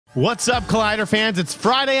What's up, Collider fans? It's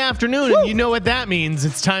Friday afternoon, and you know what that means.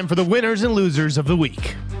 It's time for the winners and losers of the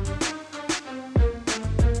week.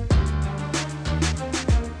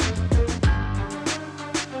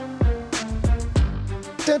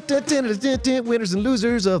 Winners and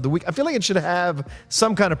losers of the week. I feel like it should have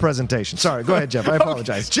some kind of presentation. Sorry, go ahead, Jeff. I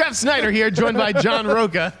apologize. Jeff Sneider here, joined by John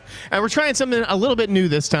Rocha. And we're trying something a little bit new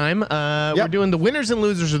this time. We're doing the winners and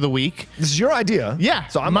losers of the week. This is your idea. Yeah.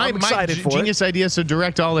 So I'm excited for it. Genius idea, so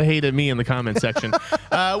direct all the hate at me in the comment section.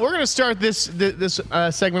 We're going to start this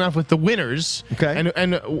segment off with the winners. Okay.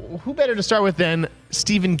 And who better to start with than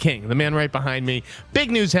Stephen King, the man right behind me.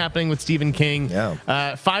 Big news happening with Stephen King. Yeah.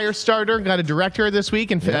 Firestarter got a director this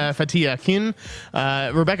week, and Fatia Akin.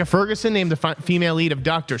 Rebecca Ferguson named the female lead of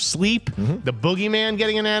Dr. Sleep. The Boogeyman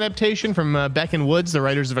getting an adaptation from Beck and Woods, the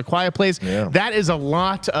writers of A Quiet Place. Yeah. That is a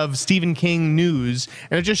lot of Stephen King news,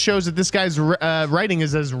 and it just shows that this guy's writing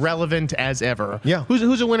is as relevant as ever. Yeah.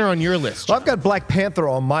 Who's a winner on your list? Well, I've got Black Panther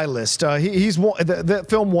on my list. The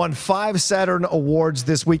film won 5 Saturn Awards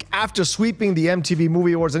this week after sweeping the MTV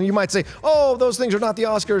Movie Awards. And you might say, oh, those things are not the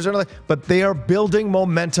Oscars or anything, but they are building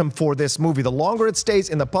momentum for this movie. The longer it stays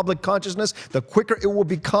in the public consciousness, the quicker it will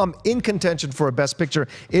become in contention for a Best Picture,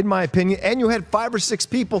 in my opinion. And you had 5 or 6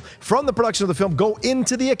 people from the production of the film go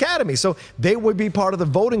into the Academy. So they would be part of the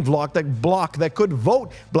voting block that could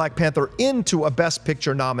vote Black Panther into a Best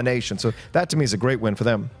Picture nomination. So that, to me, is a great win for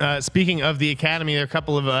them. Speaking of the Academy, there are a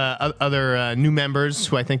couple of other new members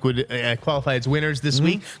who I think would qualify as winners this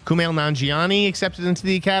week. Kumail Nanjiani accepted into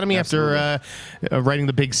the Academy after writing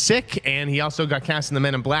The Big Sick, and he also got cast in the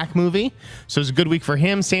Men in Black movie. So it was a good week for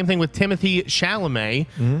him. Same thing with Timothee Chalamet,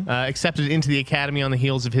 accepted into the Academy on the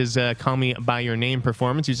heels of his Call Me By Your Name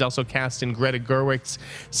performance. He was also cast in Greta Gerwig's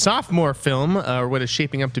sophomore film, or what is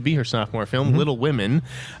shaping up to be her sophomore film, Little Women.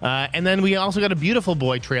 And then we also got a Beautiful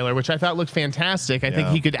Boy trailer, which I thought looked fantastic. I think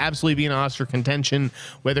he could absolutely be in Oscar contention.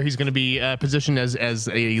 Whether he's going to be positioned as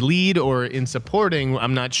a lead or in supporting,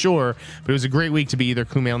 I'm not sure. But it was a great week to be either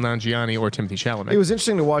Kumail Nanjiani or Timothée Chalamet. It was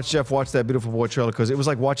interesting to watch Jeff watch that Beautiful Boy trailer because it was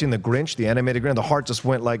like watching The Grinch, the animated Grinch. The heart just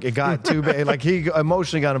went like it got too big. Like he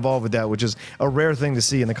emotionally got involved with that, which is a rare thing to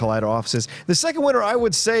see in the Collider offices. The second winner, I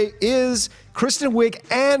would say, is Kristen Wiig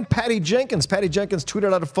and Patty Jenkins. Patty Jenkins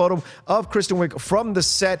tweeted out a photo of Kristen Wiig from the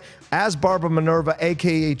set as Barbara Minerva,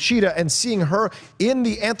 aka Cheetah, and seeing her in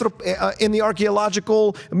the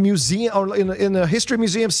archaeological museum or in the history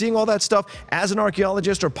museum, seeing all that stuff as an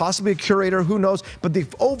archaeologist or possibly a curator, who knows? But the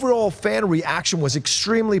overall fan reaction was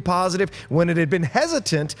extremely positive. When it had been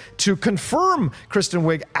hesitant to confirm Kristen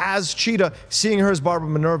Wiig as Cheetah, seeing her as Barbara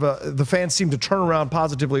Minerva, the fans seemed to turn around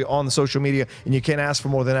positively on the social media, and you can't ask for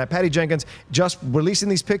more than that. Patty Jenkins just releasing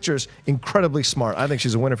these pictures, incredibly smart. I think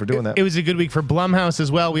she's a winner for doing that. It was a good week for Blumhouse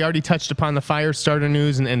as well. We already touched upon the Firestarter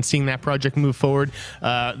news and seeing that project move forward.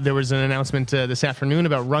 There was an announcement this afternoon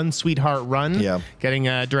about Run, Sweetheart, Run, getting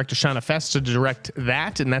director Shauna Fest to direct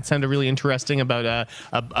that, and that sounded really interesting about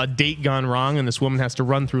a date gone wrong, and this woman has to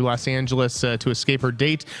run through Los Angeles to escape her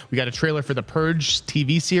date. We got a trailer for the Purge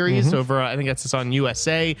TV series over, I think that's on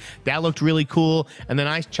USA. That looked really cool. And then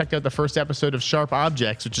I checked out the first episode of Sharp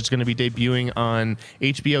Objects, which is going to be debuting on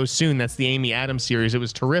HBO soon. That's the Amy Adams series. It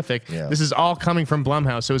was terrific. This is all coming from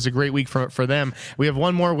Blumhouse, so it was a great week for them. We have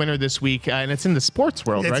one more winner this week, and it's in the sports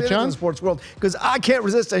world, right, John? It's in the sports world, because I can't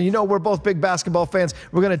resist, and you know we're both big basketball fans.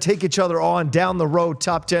 We're going to take each other on down the road,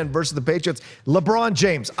 top 10 versus the Patriots. LeBron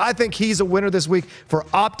James, I think he's a winner this week for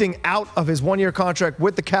opting out of his one-year contract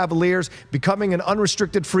with the Cavaliers, becoming an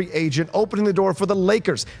unrestricted free agent, opening the door for the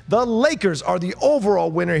Lakers. The Lakers are the overall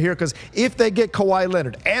winner here, because if they get Kawhi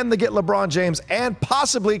Leonard and they get LeBron James, and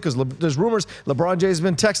possibly, because there's rumors LeBron James has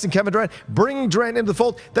been texting Kevin Durant, bringing Durant into the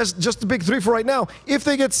fold, that's just the big 3 for right now. If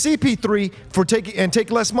they get CP3 for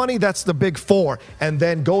take less money, that's the big 4. And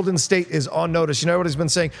then Golden State is on notice. You know what he's been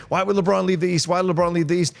saying? Why would LeBron leave the East? Why would LeBron leave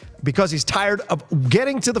the East? Because he's tired of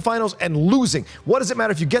getting to the finals and losing. What does it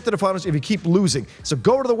matter if you get to the finals if you keep losing? So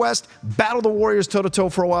go to the West, battle the Warriors toe-to-toe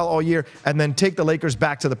for a while all year, and then take the Lakers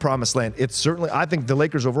back to the promised land. It's certainly, I think the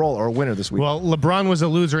Lakers overall are a winner this week. Well, LeBron was a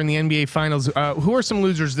loser in the NBA Finals. Who are some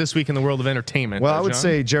losers this week in the world of entertainment? Well, I would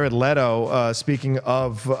say Jared Leto, speaking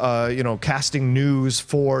of, casting news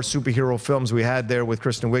for superhero films we had there with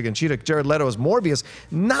Kristen Wiig and Cheetah. Jared Leto as Morbius,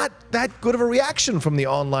 not that good of a reaction from the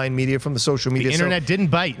online media, from the social media. The internet didn't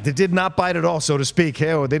bite. It did not bite. bite at all, so to speak.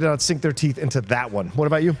 Hey, they did not sink their teeth into that one. What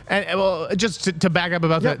about you? And well, just to back up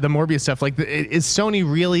about the Morbius stuff, like, is Sony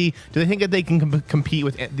really? Do they think that they can compete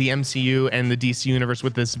with the MCU and the DC universe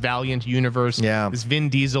with this Valiant universe? Yeah. This Vin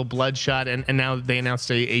Diesel, Bloodshot, and now they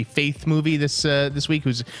announced a Faith movie this week.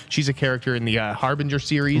 She's a character in the Harbinger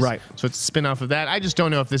series, right? So it's a spinoff of that. I just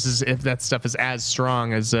don't know if that stuff is as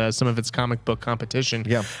strong as some of its comic book competition.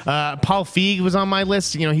 Yeah. Paul Feig was on my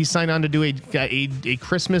list. You know, he signed on to do a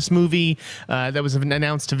Christmas movie that was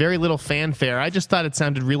announced to very little fanfare. I just thought it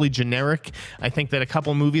sounded really generic. I think that a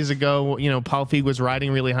couple movies ago, you know, Paul Feig was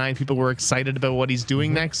riding really high and people were excited about what he's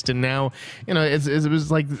doing next, and now, you know, it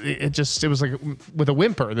was like with a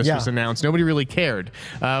whimper this was announced. Nobody really cared.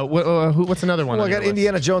 What's another one? Well, I got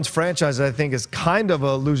Indiana Jones franchise. I think is kind of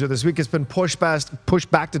a loser this week. It's been pushed back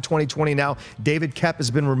to 2020 now. David Koepp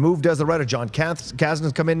has been removed as the writer. John Kasdan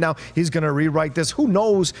has come in now. He's going to rewrite this. Who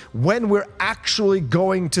knows when we're actually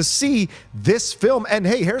going to see this film? And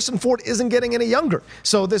hey, Harrison Ford isn't getting any younger.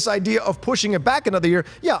 So this idea of pushing it back another year,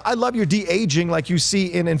 yeah, I love your de-aging like you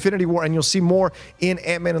see in Infinity War, and you'll see more in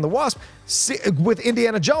Ant-Man and the Wasp. With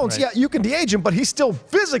Indiana Jones, yeah, you can de-age him, but he still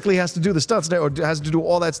physically has to do the stunts or has to do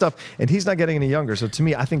all that stuff, and he's not getting any younger. So to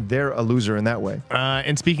me, I think they're a loser in that way.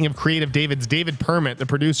 And speaking of creative David Permut, the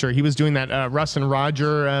producer, he was doing that Russ and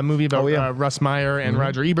Roger movie about Russ Meyer and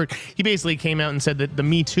Roger Ebert. He basically came out and said that the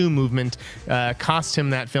Me Too movement cost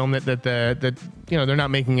him that film, that you know, they're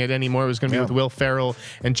not making it anymore. It was going to be with Will Ferrell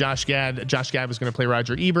and Josh Gad. Josh Gad was going to play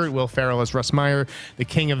Roger Ebert. Will Ferrell as Russ Meyer, the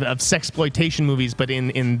king of sexploitation movies. But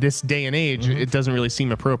in this day and age, it doesn't really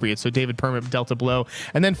seem appropriate. So David Permut dealt a blow.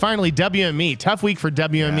 And then finally, WME. Tough week for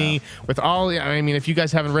WME with all. I mean, if you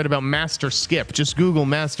guys haven't read about Master Skip, just Google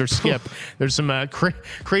Master Skip. There's some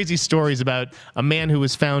crazy stories about a man who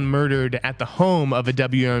was found murdered at the home of a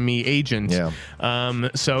WME agent. Yeah.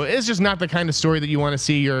 So it's just not the kind of story that you want to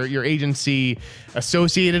see your agency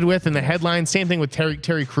associated with in the headline. Same thing with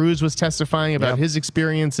Terry Crews was testifying about his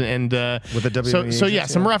experience and with the WME. So yeah,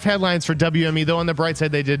 some rough headlines for WME. Though on the bright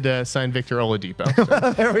side, they did sign Victor Oladipo.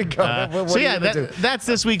 So. There we go. So yeah, that's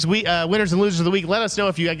this week's winners and losers of the week. Let us know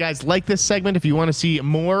if you guys like this segment. If you want to see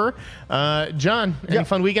more, John, any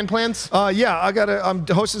fun weekend plans? I'm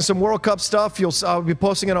hosting some World Cup stuff. I'll be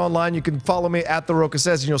posting it online. You can follow me at The Rocha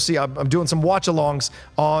Says, and you'll see I'm doing some watch-alongs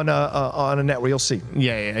on a net where you'll see.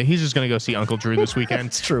 Yeah. He's just gonna go see Uncle Drew this weekend.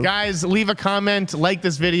 It's true. Guys, leave a comment, like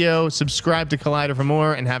this video, subscribe to Collider for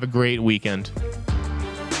more, and have a great weekend.